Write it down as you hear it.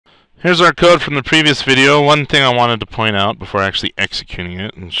Here's our code from the previous video. One thing I wanted to point out before actually executing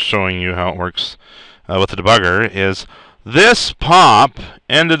it and showing you how it works with the debugger is this pop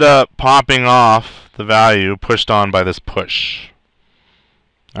ended up popping off the value pushed on by this push.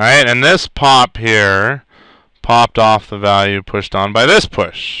 Alright, and this pop here popped off the value pushed on by this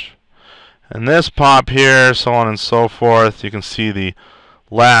push. And this pop here, so on and so forth. You can see the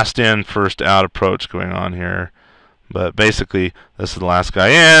last in, first out approach going on here. But basically, this is the last guy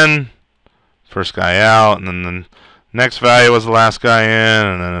in, first guy out, and then the next value was the last guy in,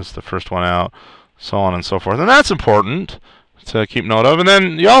 and then it's the first one out, so on and so forth. And that's important to keep note of. And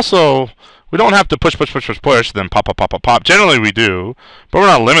then you also, we don't have to push, then pop, pop, pop, pop, pop. Generally we do, but we're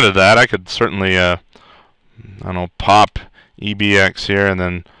not limited to that. I could certainly, I don't know, pop EBX here, and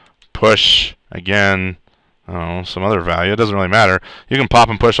then push again, I don't know, some other value. It doesn't really matter. You can pop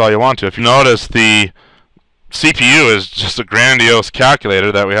and push all you want to. If you notice, the CPU is just a grandiose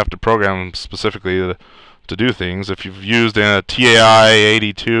calculator that we have to program specifically to do things. If you've used a TAI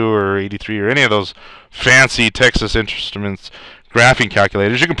 82 or 83 or any of those fancy Texas Instruments graphing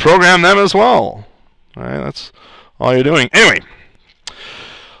calculators, you can program them as well. All right, that's all you're doing. Anyway,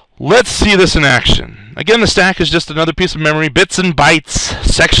 let's see this in action. Again, the stack is just another piece of memory, bits and bytes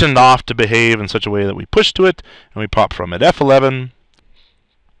sectioned off to behave in such a way that we push to it and we pop from it. F11.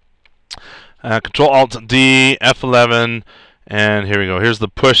 Control-Alt-D, F11, and here we go. Here's the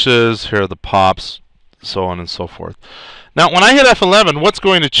pushes, here are the pops, so on and so forth. Now, when I hit F11, what's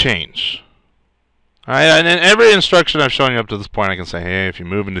going to change? All right, and in every instruction I've shown you up to this point, I can say, hey, if you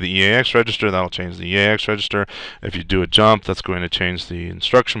move into the EAX register, that'll change the EAX register. If you do a jump, that's going to change the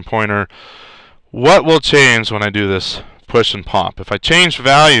instruction pointer. What will change when I do this push and pop? If I change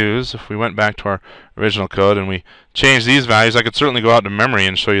values, if we went back to our original code and we change these values, I could certainly go out to memory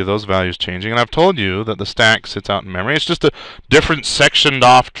and show you those values changing. And I've told you that the stack sits out in memory. It's just a different sectioned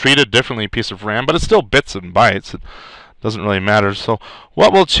off, treated differently piece of RAM, but it's still bits and bytes. It doesn't really matter. So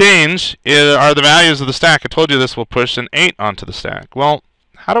what will change are the values of the stack. I told you this will push an 8 onto the stack. Well,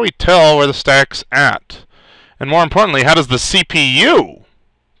 how do we tell where the stack's at? And more importantly, how does the CPU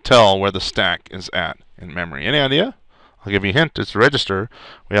tell where the stack is at in memory? Any idea? I'll give you a hint. It's register.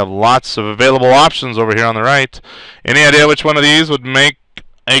 We have lots of available options over here on the right. Any idea which one of these would make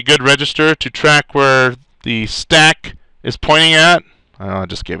a good register to track where the stack is pointing at? I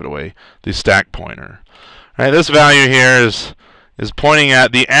just gave it away. The stack pointer. All right, this value here is pointing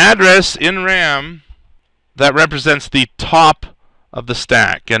at the address in RAM that represents the top of the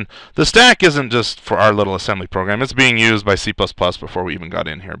stack. And the stack isn't just for our little assembly program. It's being used by C++ before we even got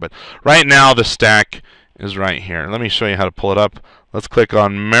in here. But right now the stack is right here. Let me show you how to pull it up. Let's click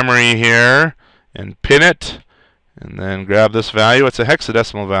on memory here and pin it, and then grab this value. It's a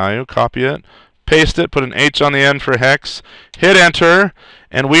hexadecimal value. Copy it, paste it, put an H on the end for hex, hit enter,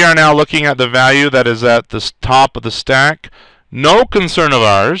 and we are now looking at the value that is at the top of the stack. No concern of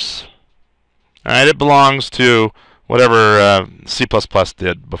ours. All right, it belongs to whatever C++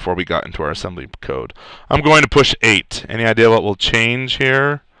 did before we got into our assembly code. I'm going to push 8. Any idea what will change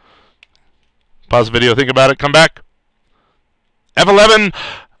here? Pause the video, think about it, come back. F11.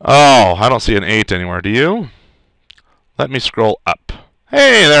 Oh, I don't see an 8 anywhere, do you? Let me scroll up.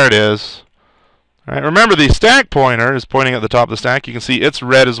 Hey, there it is. All right, remember the stack pointer is pointing at the top of the stack. You can see it's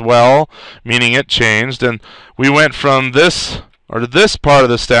red as well, meaning it changed. And we went from this, or to this part of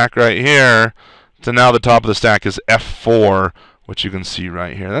the stack right here, to now the top of the stack is F4, which you can see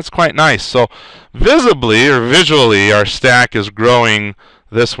right here. That's quite nice. So visibly, or visually, our stack is growing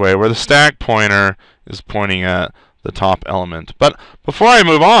this way, where the stack pointer is pointing at the top element. But before I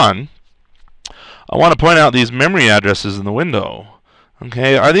move on, I want to point out these memory addresses in the window.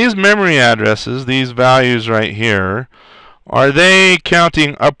 Okay, are these memory addresses, these values right here, are they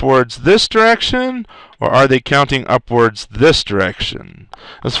counting upwards this direction, or are they counting upwards this direction?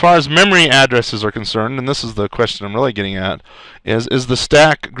 As far as memory addresses are concerned, and this is the question I'm really getting at, is the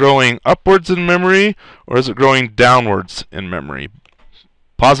stack growing upwards in memory, or is it growing downwards in memory?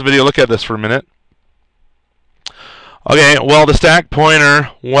 Pause the video, look at this for a minute. Okay, well, the stack pointer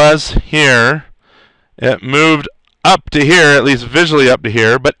was here. It moved up to here, at least visually up to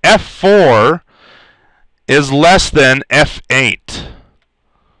here, but F4 is less than F8.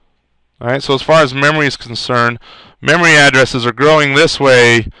 All right, so as far as memory is concerned, memory addresses are growing this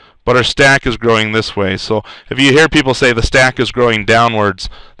way, but our stack is growing this way. So if you hear people say the stack is growing downwards,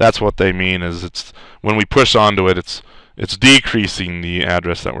 that's what they mean, is it's when we push onto it, it's decreasing the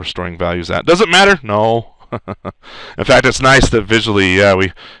address that we're storing values at. Does it matter? No. In fact, it's nice that visually, yeah,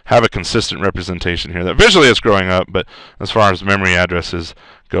 we have a consistent representation here. That visually it's growing up, but as far as memory addresses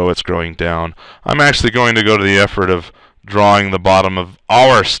go, it's growing down. I'm actually going to go to the effort of drawing the bottom of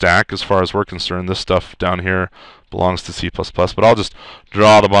our stack as far as we're concerned. This stuff down here belongs to C++, but I'll just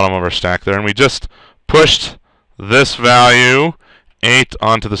draw the bottom of our stack there. And we just pushed this value 8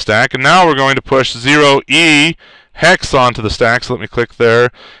 onto the stack, and now we're going to push 0e hex onto the stack. So let me click there,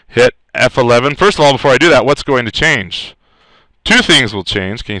 hit F11. First of all, before I do that, what's going to change? Two things will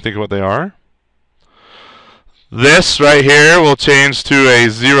change. Can you think of what they are? This right here will change to a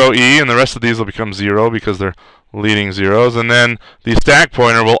 0e, and the rest of these will become 0 because they're leading zeros. And then the stack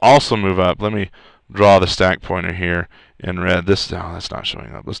pointer will also move up. Let me draw the stack pointer here in red. This, oh, that's not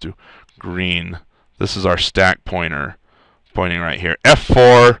showing up. Let's do green. This is our stack pointer pointing right here.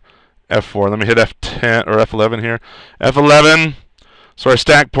 F4, F4. Let me hit F10 or F11 here. F11. So our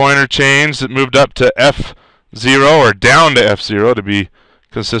stack pointer changed. It moved up to F0 or down to F0 to be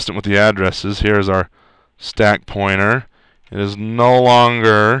consistent with the addresses. Here's our stack pointer. It is no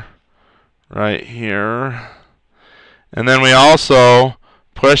longer right here. And then we also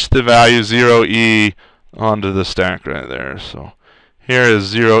push the value 0e onto the stack right there. So here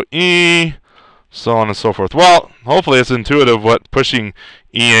is 0e, so on and so forth. Well, hopefully it's intuitive what pushing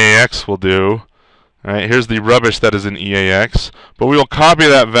EAX will do. All right, here's the rubbish that is in EAX. But we will copy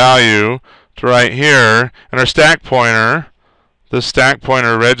that value to right here, and our stack pointer, this stack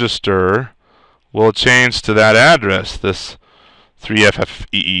pointer register, will change to that address, this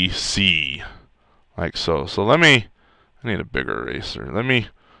 3FFEEC, like so. So let me, I need a bigger eraser. Let me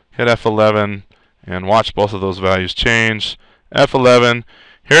hit F11 and watch both of those values change. F11,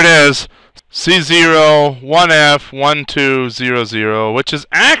 here it is, C0, 1F, 1200, which is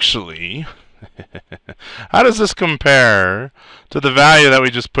actually, how does this compare to the value that we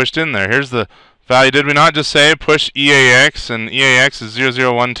just pushed in there? Here's the value. Did we not just say push EAX, and EAX is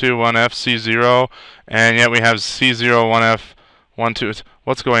 00121F C0, and yet we have C01F 12.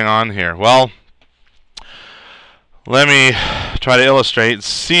 What's going on here? Well, let me try to illustrate.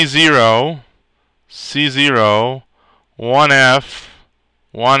 C0, 1F,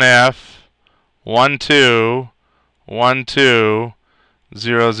 12,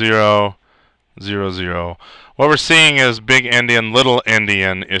 00, 00. What we're seeing is big endian, little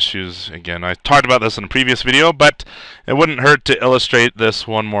endian issues again. I talked about this in a previous video, but it wouldn't hurt to illustrate this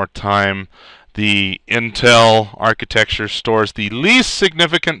one more time. The Intel architecture stores the least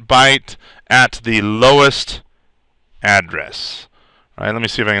significant byte at the lowest address. All right, let me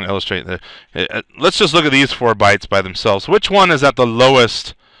see if I can illustrate that. Let's just look at these 4 bytes by themselves. Which one is at the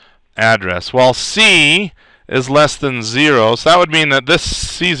lowest address? Well, C is less than 0, so that would mean that this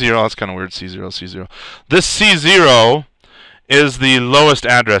C0, that's kind of weird, C0. This C0 is the lowest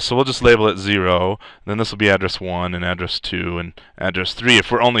address, so we'll just label it 0. Then this will be address 1 and address 2 and address 3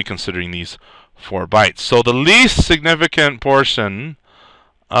 if we're only considering these 4 bytes. So the least significant portion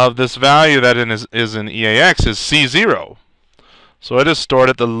of this value that is in EAX is C0. So it is stored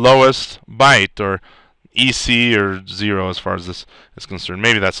at the lowest byte, or EC, or 0 as far as this is concerned.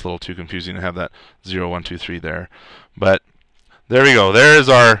 Maybe that's a little too confusing to have that 0, 1, 2, 3 there. But there we go. There is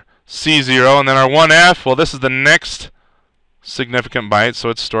our C0. And then our 1F, well, this is the next significant byte, so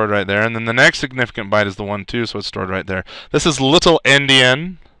it's stored right there. And then the next significant byte is the 1, 2, so it's stored right there. This is little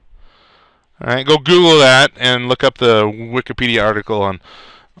endian. All right, go Google that and look up the Wikipedia article on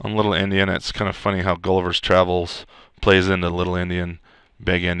little endian. It's kind of funny how Gulliver's Travels plays into little endian,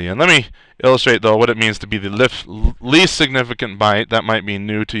 big endian. Let me illustrate, though, what it means to be the least significant byte. That might be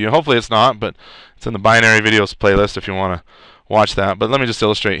new to you. Hopefully it's not, but it's in the binary videos playlist if you want to watch that. But let me just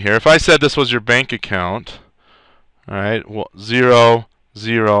illustrate here. If I said this was your bank account, all right, well, 0,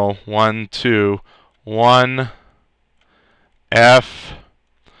 0, 1, 2, 1, F,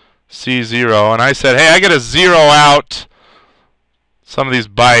 C0, and I said, hey, I get to zero out some of these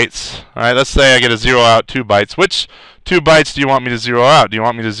bytes. All right, let's say I get to zero out 2 bytes. Which 2 bytes do you want me to zero out? Do you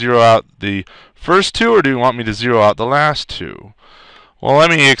want me to zero out the first 2, or do you want me to zero out the last 2? Well, let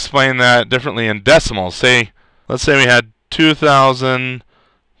me explain that differently in decimals. Let's say we had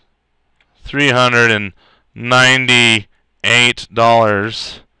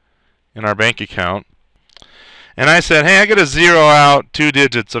 $2,398 in our bank account. And I said, hey, I got to zero out 2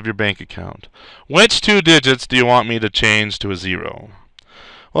 digits of your bank account. Which 2 digits do you want me to change to a 0?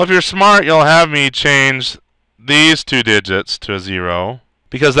 Well, if you're smart, you'll have me change these 2 digits to a 0,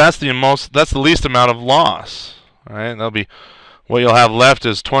 because that's the least amount of loss. All right, that'll be what you'll have left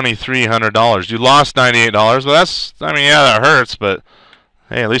is $2,300. You lost $98, but that's, I mean, yeah, that hurts, but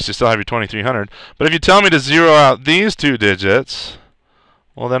hey, at least you still have your $2,300. But if you tell me to zero out these 2 digits,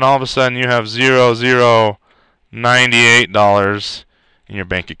 well, then all of a sudden you have $0,098 in your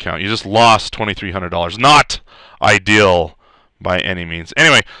bank account. You just lost $2,300. Not ideal, by any means.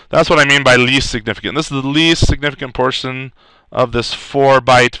 Anyway, that's what I mean by least significant. This is the least significant portion of this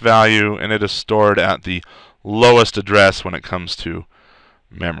 4-byte value, and it is stored at the lowest address when it comes to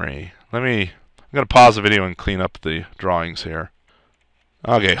memory. I'm going to pause the video and clean up the drawings here.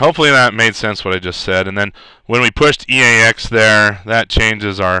 Okay, hopefully that made sense what I just said. And then when we pushed EAX there, that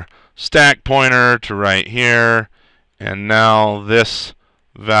changes our stack pointer to right here. And now this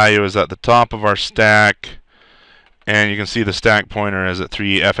value is at the top of our stack. And you can see the stack pointer is at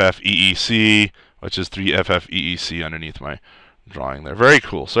 3FFEEC, which is 3FFEEC underneath my drawing there. Very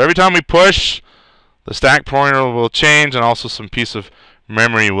cool. So every time we push, the stack pointer will change, and also some piece of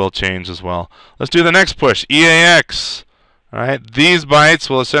memory will change as well. Let's do the next push, EAX. All right, these bytes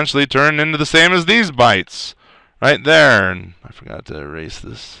will essentially turn into the same as these bytes right there. And I forgot to erase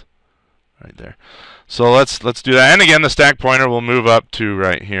this right there. So let's do that. And again, the stack pointer will move up to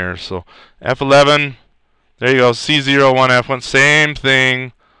right here. So F11, there you go, C01, F1, same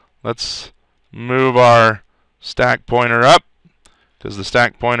thing. Let's move our stack pointer up, because the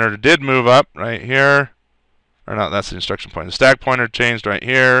stack pointer did move up right here. Or not, that's the instruction pointer. The stack pointer changed right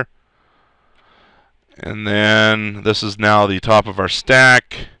here. And then this is now the top of our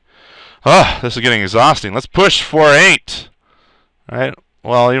stack. Oh, this is getting exhausting. Let's push 4.8. All right.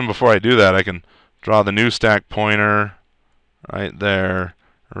 Well, even before I do that, I can draw the new stack pointer right there.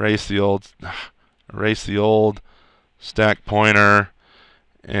 Erase the old stack pointer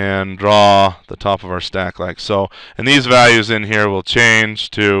and draw the top of our stack like so. And these values in here will change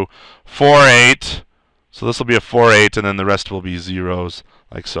to 4.8. So this will be a 4.8, and then the rest will be zeros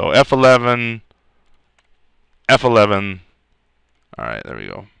like so. F11. F11. All right, there we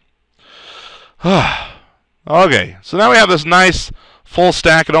go. Okay, so now we have this nice full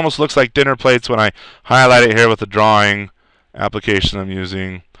stack. It almost looks like dinner plates when I highlight it here with the drawing application I'm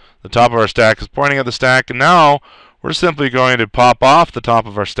using. The top of our stack is pointing at the stack, and now we're simply going to pop off the top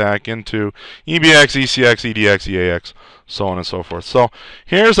of our stack into EBX, ECX, EDX, EAX, so on and so forth. So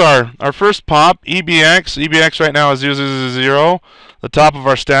here's our first pop, EBX. EBX right now is 0, 0, 0, 0. The top of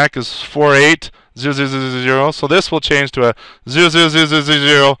our stack is 4.8. 0, 0, 0, 0. So this will change to a 0, 0, 0, 0,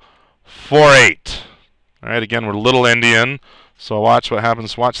 0, 4.8. All right, again, we're little endian. So watch what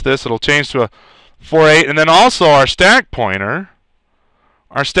happens. Watch this. It'll change to a 4.8. And then also our stack pointer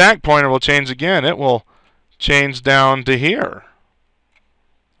will change again. It will change down to here.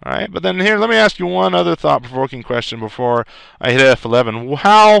 All right, but then here, let me ask you one other thought-provoking question before I hit F11.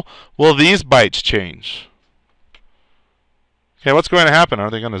 How will these bytes change? Okay, what's going to happen? Are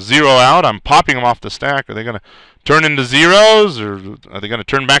they going to zero out? I'm popping them off the stack. Are they going to turn into zeros, or are they going to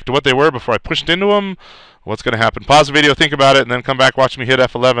turn back to what they were before I pushed into them? What's going to happen? Pause the video, think about it, and then come back, watch me hit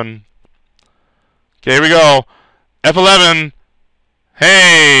F11. Okay, here we go. F11.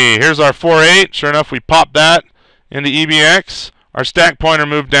 Hey, here's our 4.8. Sure enough, we popped that into EBX. Our stack pointer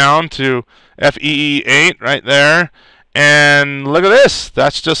moved down to FEE8 right there. And look at this.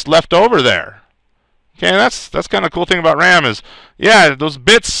 That's just left over there. Okay, that's kind of a cool thing about RAM is, yeah, those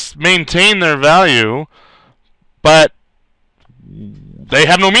bits maintain their value, but they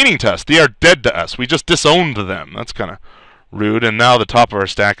have no meaning to us. They are dead to us. We just disowned them. That's kind of rude. And now the top of our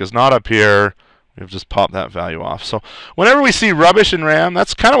stack is not up here. We've just popped that value off. So whenever we see rubbish in RAM,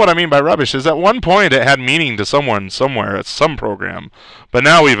 that's kind of what I mean by rubbish, is at one point it had meaning to someone somewhere. It's some program. But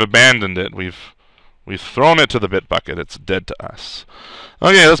now we've abandoned it. We've thrown it to the bit bucket. It's dead to us.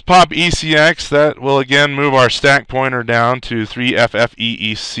 Okay, let's pop ECX. That will again move our stack pointer down to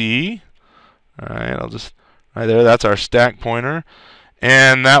 3FFEEC. All right, I'll just right there. That's our stack pointer,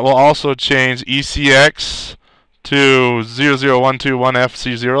 and that will also change ECX to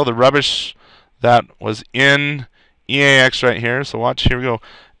 00121FC0. The rubbish that was in EAX right here. So watch. Here we go.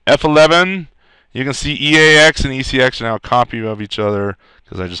 F11. You can see EAX and ECX are now a copy of each other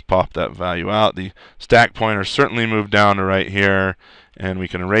because I just popped that value out. The stack pointer certainly moved down to right here, and we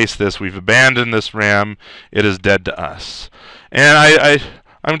can erase this. We've abandoned this RAM. It is dead to us. And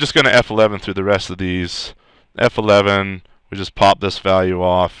I'm just going to F11 through the rest of these. F11, we just pop this value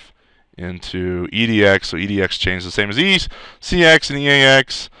off into EDX, so EDX changed the same as ECX and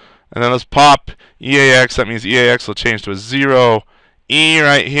EAX. And then let's pop EAX. That means EAX will change to a 0E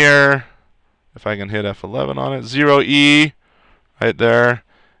right here. If I can hit F11 on it. 0E right there.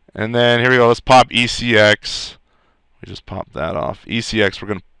 And then here we go. Let's pop ECX. We just popped that off. ECX, we're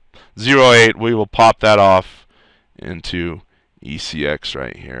going to 08. We will pop that off into ECX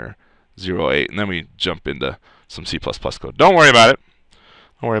right here. 08. And then we jump into some C++ code. Don't worry about it.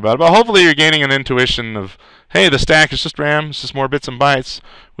 Don't worry about it. But hopefully you're gaining an intuition of, hey, the stack is just RAM. It's just more bits and bytes.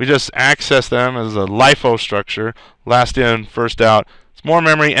 We just access them as a LIFO structure. Last in, first out. It's more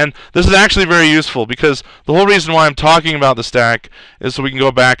memory, and this is actually very useful because the whole reason why I'm talking about the stack is so we can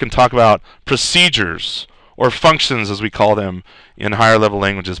go back and talk about procedures, or functions as we call them in higher level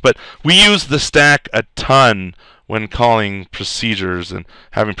languages. But we use the stack a ton when calling procedures and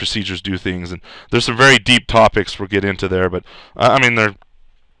having procedures do things. And there's some very deep topics we'll get into there, but I mean, I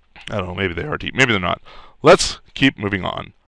don't know, maybe they are deep, maybe they're not. Let's keep moving on.